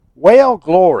Well,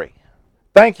 glory.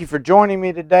 Thank you for joining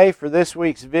me today for this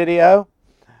week's video.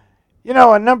 You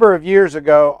know, a number of years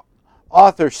ago,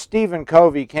 author Stephen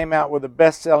Covey came out with a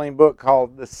best-selling book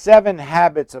called The 7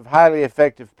 Habits of Highly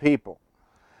Effective People.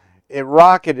 It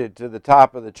rocketed to the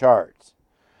top of the charts.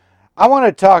 I want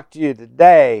to talk to you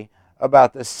today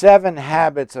about the 7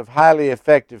 habits of highly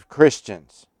effective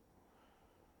Christians.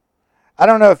 I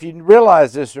don't know if you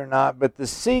realize this or not, but the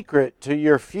secret to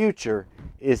your future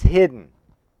is hidden.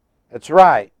 That's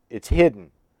right, it's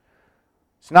hidden.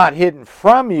 It's not hidden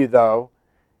from you, though.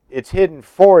 It's hidden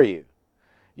for you.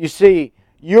 You see,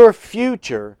 your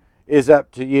future is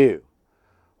up to you.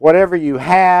 Whatever you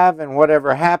have and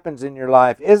whatever happens in your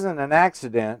life isn't an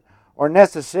accident or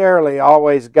necessarily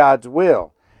always God's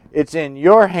will. It's in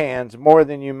your hands more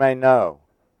than you may know.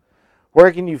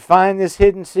 Where can you find this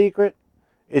hidden secret?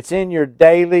 It's in your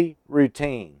daily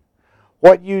routine.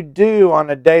 What you do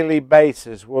on a daily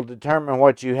basis will determine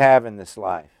what you have in this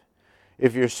life.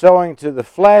 If you're sowing to the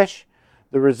flesh,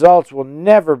 the results will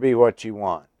never be what you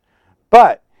want.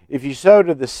 But if you sow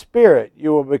to the Spirit,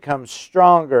 you will become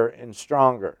stronger and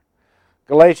stronger.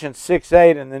 Galatians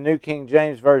 6:8 in the New King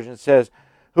James Version says,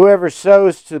 "Whoever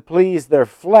sows to please their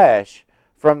flesh,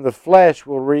 from the flesh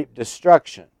will reap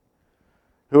destruction.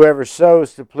 Whoever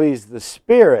sows to please the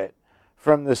Spirit,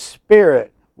 from the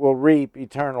Spirit will reap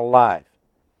eternal life."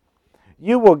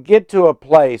 You will get to a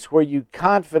place where you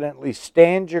confidently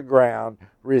stand your ground,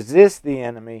 resist the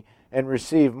enemy, and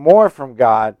receive more from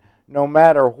God no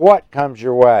matter what comes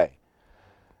your way.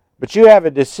 But you have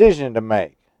a decision to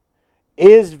make.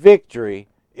 Is victory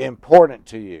important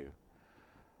to you?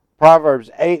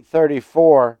 Proverbs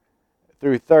 8:34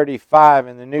 through 35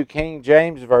 in the New King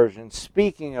James Version,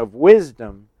 speaking of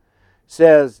wisdom,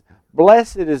 says,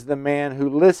 "Blessed is the man who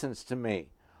listens to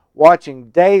me, watching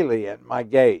daily at my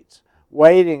gates,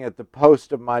 waiting at the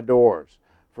post of my doors.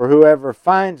 For whoever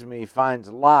finds me finds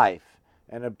life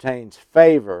and obtains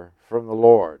favor from the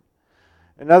Lord."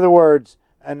 In other words,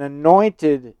 an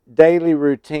anointed daily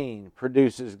routine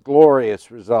produces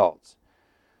glorious results.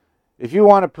 If you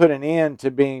want to put an end to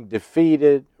being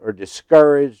defeated or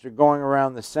discouraged or going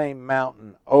around the same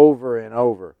mountain over and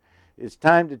over, it's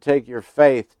time to take your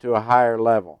faith to a higher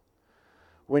level.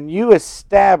 When you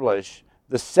establish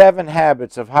the 7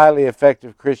 habits of highly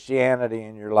effective Christianity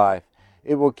in your life,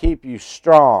 it will keep you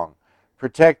strong,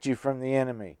 protect you from the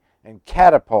enemy, and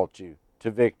catapult you to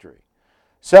victory.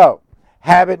 So,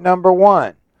 habit number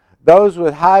 1, those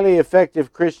with highly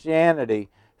effective Christianity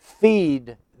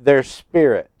feed their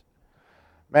spirit.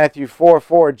 Matthew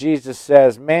 4:4, Jesus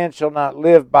says, "Man shall not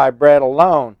live by bread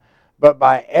alone, but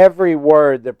by every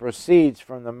word that proceeds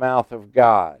from the mouth of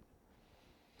God."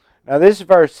 Now this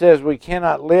verse says we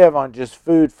cannot live on just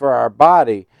food for our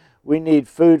body. We need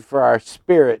food for our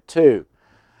spirit too.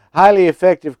 Highly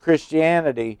effective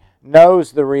Christianity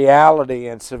knows the reality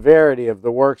and severity of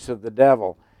the works of the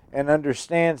devil and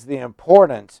understands the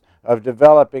importance of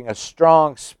developing a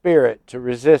strong spirit to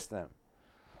resist them.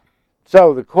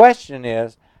 So the question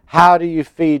is, how do you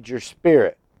feed your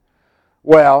spirit?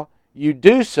 Well, you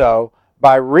do so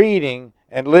by reading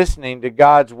and listening to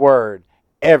God's Word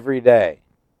every day.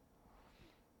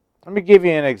 Let me give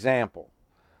you an example.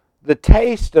 The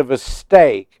taste of a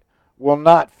steak will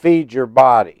not feed your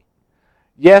body.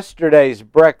 Yesterday's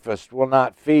breakfast will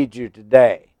not feed you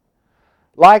today.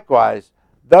 Likewise,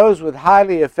 those with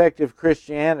highly effective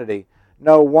Christianity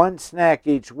know one snack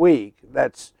each week,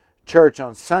 that's church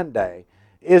on Sunday,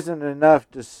 isn't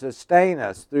enough to sustain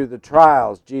us through the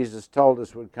trials Jesus told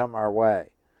us would come our way.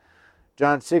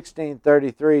 John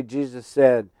 16:33, Jesus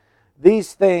said,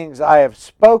 "These things I have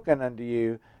spoken unto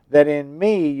you, that in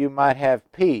me you might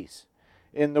have peace.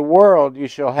 In the world you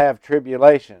shall have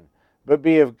tribulation, but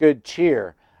be of good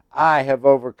cheer. I have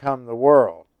overcome the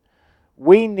world."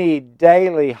 We need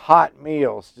daily hot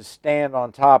meals to stand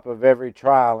on top of every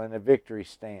trial and a victory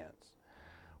stands.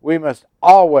 We must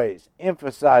always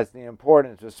emphasize the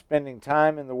importance of spending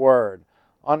time in the Word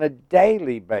on a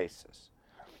daily basis.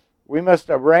 We must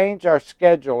arrange our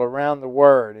schedule around the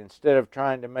Word instead of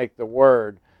trying to make the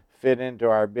Word fit into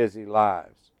our busy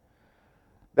lives.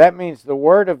 That means the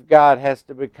Word of God has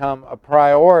to become a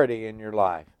priority in your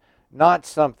life, not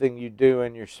something you do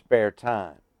in your spare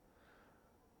time.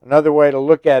 Another way to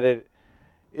look at it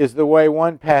is the way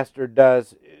one pastor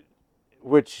does,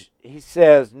 which he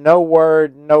says, "No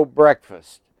word, no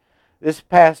breakfast." This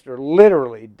pastor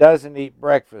literally doesn't eat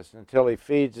breakfast until he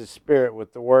feeds his spirit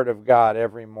with the Word of God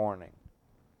every morning.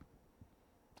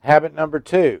 Habit number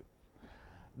 2,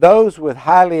 those with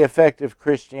highly effective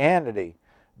Christianity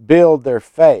build their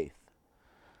faith.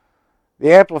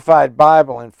 The Amplified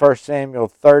Bible in 1 Samuel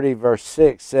 30 verse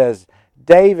 6 says,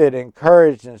 David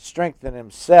encouraged and strengthened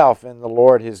himself in the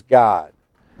Lord his God.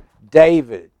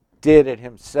 David did it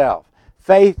himself.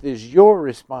 Faith is your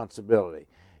responsibility.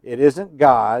 It isn't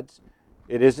God's,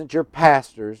 it isn't your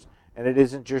pastor's, and it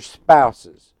isn't your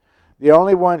spouse's. The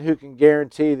only one who can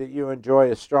guarantee that you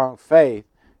enjoy a strong faith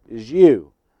is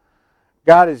you.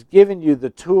 God has given you the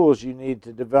tools you need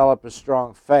to develop a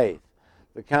strong faith,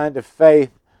 the kind of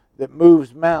faith that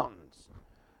moves mountains,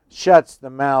 shuts the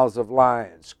mouths of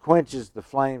lions, quenches the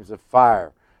flames of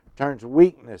fire, turns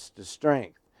weakness to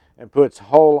strength, and puts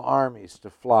whole armies to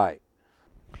flight.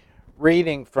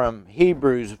 Reading from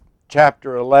Hebrews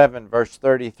chapter 11, verse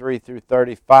 33 through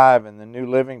 35 in the New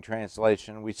Living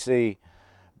Translation, we see,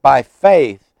 by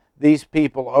faith these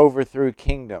people overthrew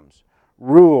kingdoms,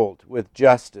 ruled with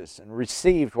justice, and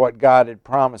received what God had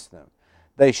promised them.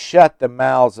 They shut the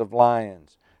mouths of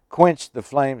lions, quenched the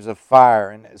flames of fire,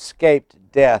 and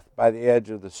escaped death by the edge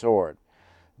of the sword.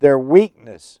 Their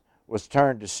weakness was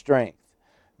turned to strength.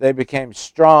 They became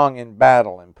strong in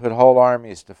battle and put whole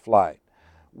armies to flight.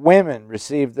 Women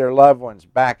received their loved ones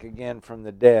back again from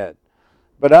the dead.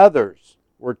 But others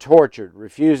were tortured,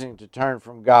 refusing to turn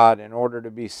from God in order to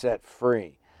be set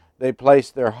free. They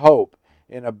placed their hope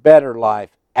in a better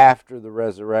life after the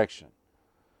resurrection.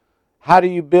 How do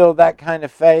you build that kind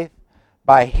of faith?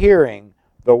 By hearing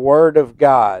the Word of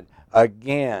God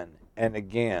again and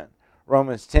again.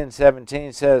 Romans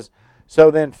 10:17 says, so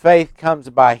then faith comes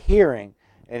by hearing,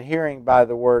 and hearing by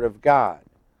the Word of God.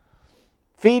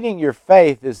 Feeding your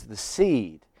faith is the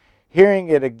seed. Hearing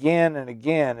it again and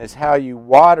again is how you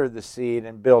water the seed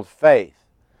and build faith.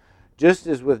 Just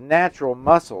as with natural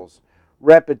muscles,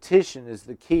 repetition is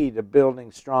the key to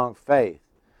building strong faith.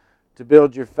 To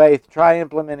build your faith, try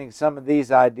implementing some of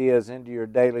these ideas into your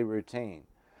daily routine.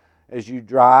 As you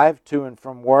drive to and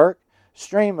from work,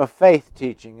 stream a faith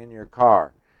teaching in your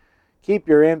car. Keep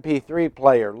your MP3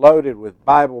 player loaded with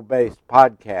Bible-based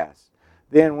podcasts.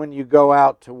 Then when you go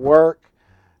out to work,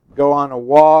 go on a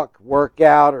walk, work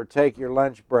out, or take your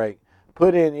lunch break,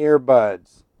 put in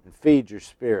earbuds and feed your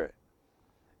spirit.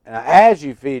 And as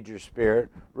you feed your spirit,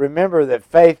 remember that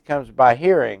faith comes by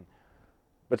hearing,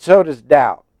 but so does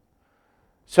doubt.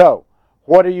 So,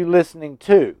 what are you listening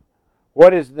to?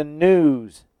 What is the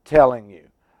news telling you?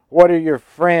 What are your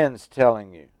friends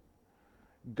telling you?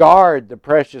 Guard the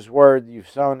precious word you've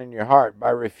sown in your heart by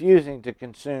refusing to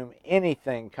consume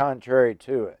anything contrary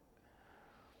to it.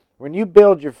 When you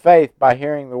build your faith by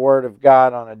hearing the Word of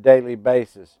God on a daily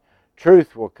basis,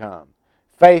 truth will come,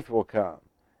 faith will come,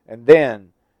 and then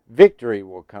victory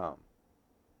will come.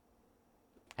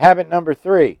 Habit number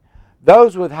 3.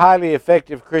 Those with highly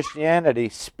effective Christianity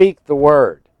speak the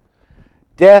Word.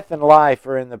 Death and life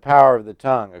are in the power of the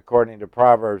tongue, according to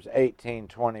Proverbs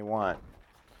 18:21.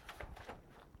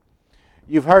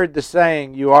 You've heard the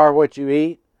saying, you are what you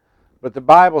eat, but the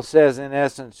Bible says, in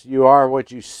essence, you are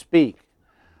what you speak.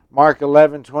 Mark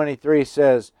 11:23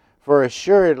 says, for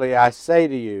assuredly I say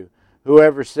to you,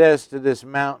 whoever says to this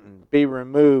mountain, be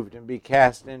removed and be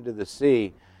cast into the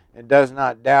sea, and does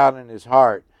not doubt in his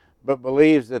heart, but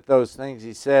believes that those things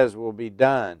he says will be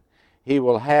done, he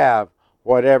will have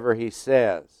whatever he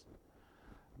says.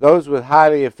 Those with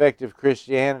highly effective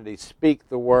Christianity speak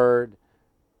the Word,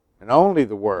 and only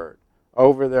the Word,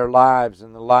 over their lives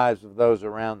and the lives of those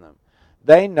around them.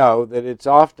 They know that it's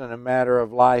often a matter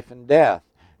of life and death,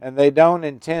 and they don't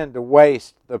intend to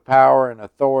waste the power and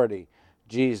authority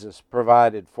Jesus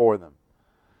provided for them.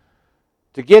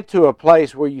 To get to a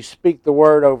place where you speak the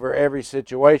Word over every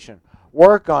situation,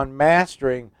 work on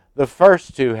mastering the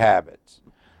first 2 habits.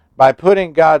 By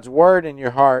putting God's Word in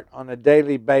your heart on a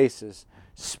daily basis,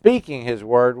 speaking His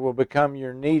Word will become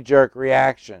your knee-jerk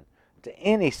reaction to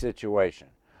any situation,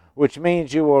 which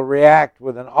means you will react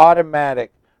with an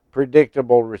automatic,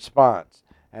 predictable response,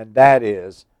 and that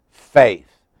is faith.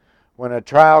 When a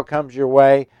trial comes your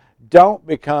way, don't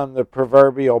become the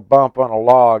proverbial bump on a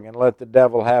log and let the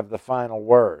devil have the final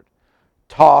word.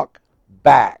 Talk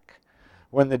back.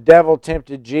 When the devil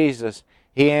tempted Jesus,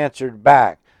 he answered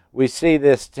back. We see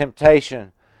this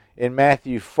temptation in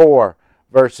Matthew 4,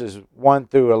 verses 1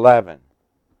 through 11.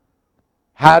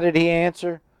 How did he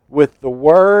answer? With the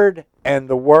Word and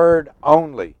the Word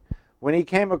only. When he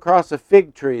came across a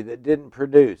fig tree that didn't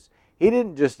produce, he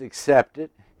didn't just accept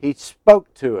it, he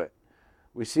spoke to it.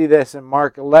 We see this in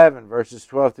Mark 11, verses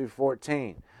 12 through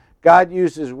 14. God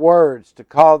uses words to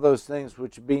call those things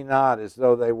which be not as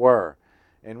though they were,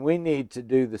 and we need to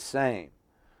do the same.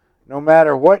 No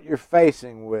matter what you're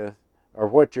facing with or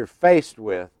what you're faced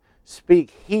with,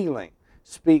 speak healing,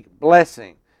 speak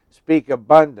blessing, speak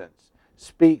abundance,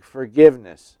 speak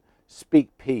forgiveness,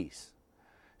 speak peace.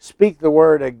 Speak the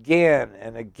word again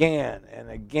and again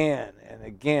and again and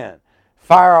again.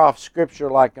 Fire off Scripture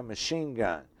like a machine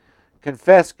gun.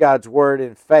 Confess God's word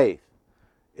in faith.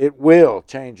 It will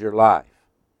change your life.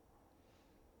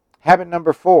 Habit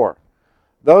number 4.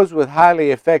 Those with highly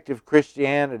effective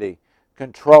Christianity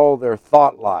control their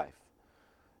thought life.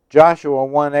 Joshua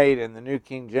 1:8 in the New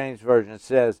King James Version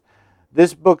says,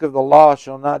 "This book of the law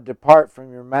shall not depart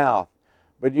from your mouth,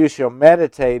 but you shall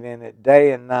meditate in it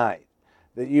day and night,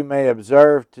 that you may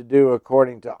observe to do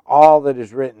according to all that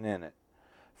is written in it.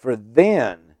 For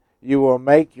then you will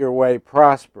make your way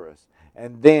prosperous,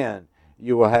 and then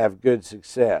you will have good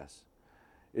success."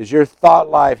 Is your thought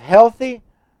life healthy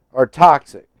or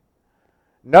toxic?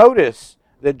 Notice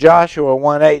that Joshua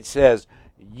 1:8 says,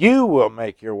 "You will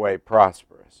make your way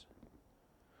prosperous."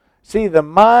 See, the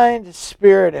mind,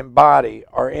 spirit, and body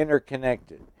are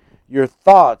interconnected. Your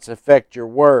thoughts affect your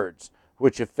words,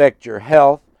 which affect your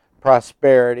health,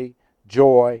 prosperity,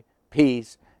 joy,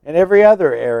 peace, and every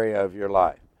other area of your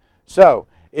life. So,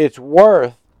 it's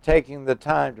worth taking the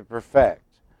time to perfect.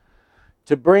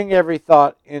 To bring every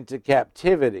thought into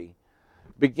captivity,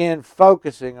 begin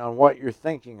focusing on what you're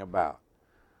thinking about.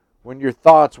 When your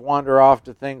thoughts wander off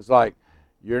to things like,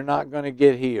 you're not going to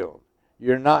get healed,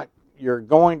 you're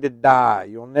going to die,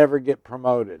 you'll never get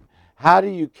promoted. How do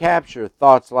you capture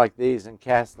thoughts like these and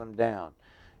cast them down?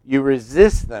 You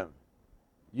resist them.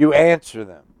 You answer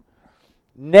them.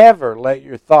 Never let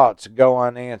your thoughts go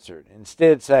unanswered.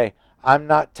 Instead say, I'm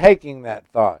not taking that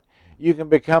thought. You can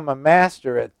become a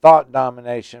master at thought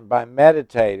domination by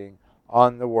meditating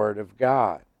on the Word of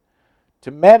God.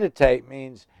 To meditate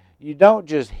means you don't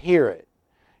just hear it.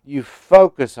 You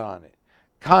focus on it,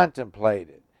 contemplate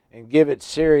it, and give it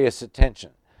serious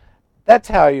attention. That's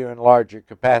how you enlarge your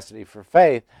capacity for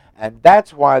faith, and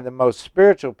that's why the most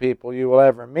spiritual people you will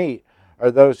ever meet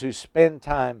are those who spend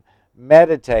time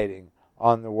meditating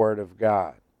on the Word of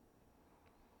God.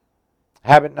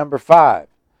 Habit number 5.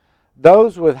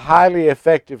 Those with highly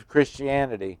effective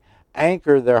Christianity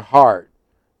anchor their heart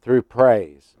through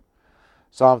praise.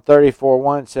 Psalm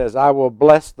 34:1 says, I will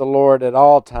bless the Lord at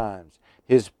all times.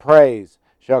 His praise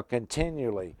shall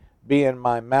continually be in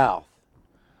my mouth.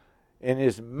 In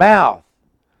His mouth,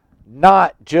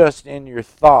 not just in your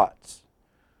thoughts.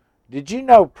 Did you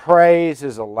know praise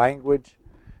is a language?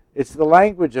 It's the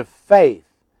language of faith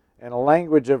and a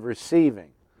language of receiving.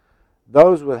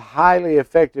 Those with highly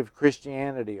effective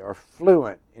Christianity are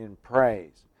fluent in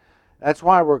praise. That's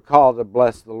why we're called to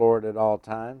bless the Lord at all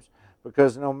times,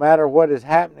 because no matter what is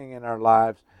happening in our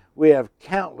lives, we have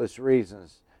countless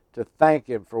reasons to thank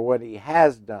Him for what He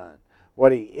has done,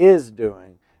 what He is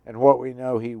doing, and what we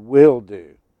know He will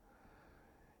do.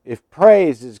 If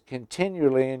praise is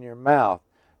continually in your mouth,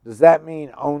 does that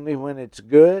mean only when it's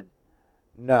good?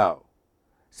 No.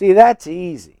 See, that's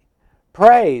easy.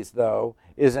 Praise, though,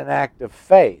 is an act of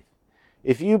faith.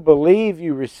 If you believe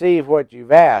you receive what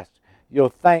you've asked, you'll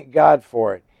thank God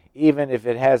for it, even if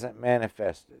it hasn't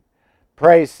manifested.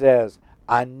 Praise says,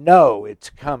 I know it's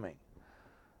coming.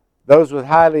 Those with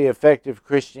highly effective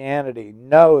Christianity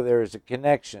know there is a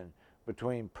connection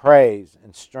between praise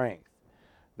and strength.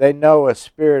 They know a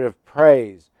spirit of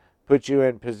praise puts you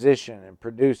in position and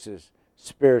produces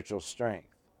spiritual strength.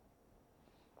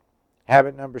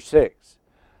 Habit number 6.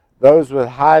 Those with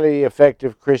highly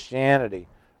effective Christianity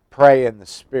pray in the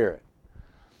Spirit.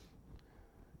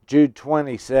 Jude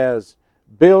 20 says,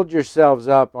 build yourselves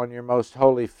up on your most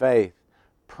holy faith,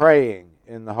 praying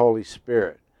in the Holy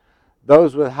Spirit.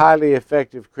 Those with highly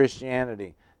effective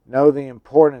Christianity know the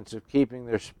importance of keeping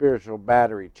their spiritual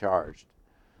battery charged.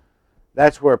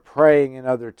 That's where praying in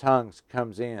other tongues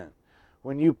comes in.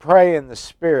 When you pray in the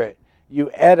Spirit,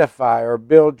 you edify or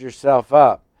build yourself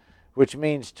up, which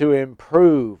means to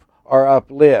improve or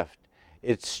uplift.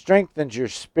 It strengthens your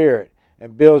spirit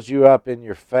and builds you up in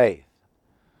your faith.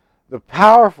 The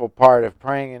powerful part of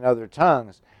praying in other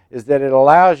tongues is that it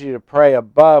allows you to pray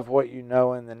above what you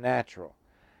know in the natural.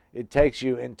 It takes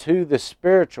you into the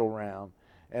spiritual realm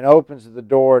and opens the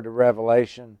door to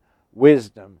revelation,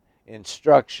 wisdom,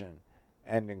 instruction,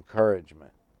 and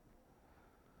encouragement.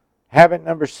 Habit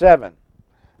number 7.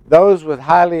 Those with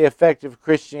highly effective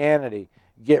Christianity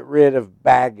get rid of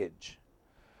baggage.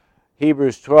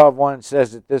 Hebrews 12:1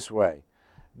 says it this way,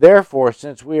 therefore,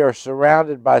 since we are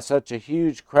surrounded by such a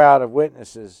huge crowd of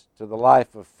witnesses to the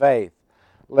life of faith,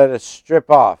 let us strip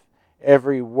off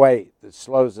every weight that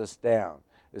slows us down,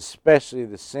 especially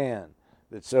the sin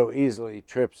that so easily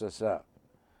trips us up.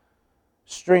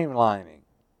 Streamlining.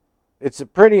 It's a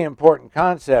pretty important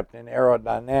concept in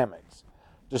aerodynamics.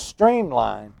 To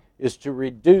streamline is to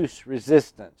reduce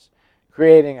resistance,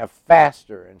 creating a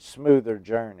faster and smoother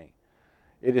journey.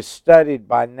 It is studied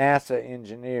by NASA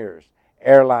engineers,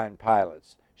 airline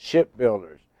pilots,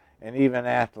 shipbuilders, and even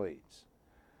athletes.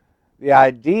 The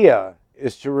idea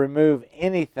is to remove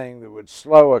anything that would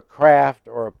slow a craft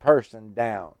or a person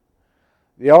down.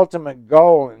 The ultimate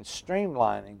goal in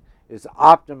streamlining is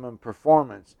optimum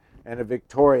performance and a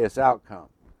victorious outcome.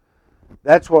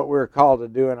 That's what we're called to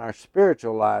do in our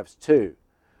spiritual lives too.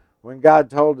 When God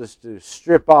told us to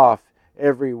strip off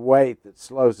every weight that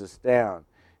slows us down,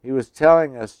 He was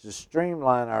telling us to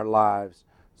streamline our lives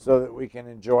so that we can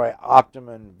enjoy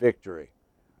optimum victory.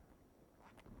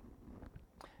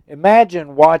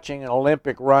 Imagine watching an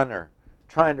Olympic runner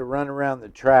trying to run around the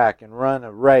track and run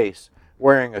a race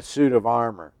wearing a suit of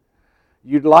armor.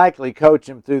 You'd likely coach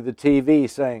him through the TV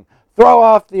saying, "Throw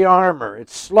off the armor,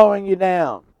 it's slowing you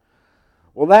down."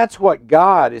 Well, that's what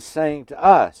God is saying to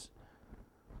us.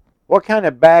 What kind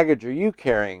of baggage are you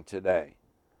carrying today?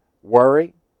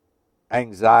 Worry,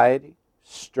 anxiety,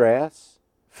 stress,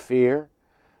 fear?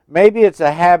 Maybe it's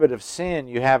a habit of sin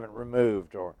you haven't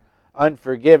removed, or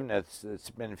unforgiveness that's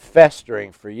been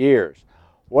festering for years.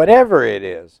 Whatever it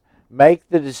is, make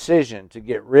the decision to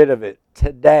get rid of it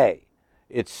today.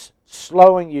 It's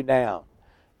slowing you down.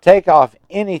 Take off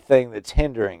anything that's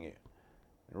hindering you.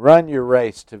 Run your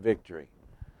race to victory.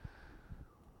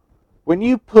 When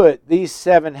you put these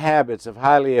 7 habits of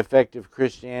highly effective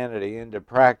Christianity into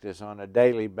practice on a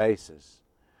daily basis,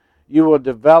 you will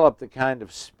develop the kind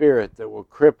of spirit that will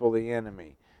cripple the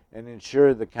enemy and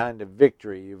ensure the kind of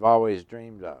victory you've always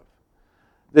dreamed of.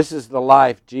 This is the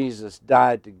life Jesus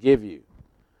died to give you.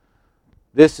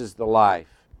 This is the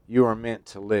life you are meant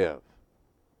to live.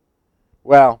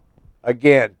 Well,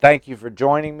 again, thank you for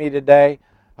joining me today.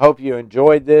 Hope you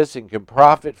enjoyed this and can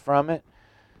profit from it.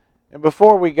 And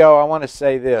before we go, I want to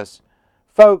say this.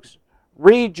 Folks,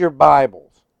 read your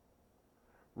Bibles.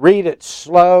 Read it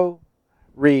slow,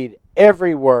 read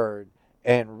every word,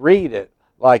 and read it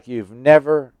like you've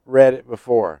never read it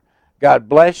before. God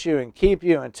bless you and keep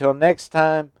you. Until next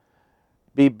time,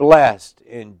 be blessed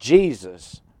in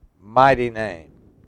Jesus' mighty name.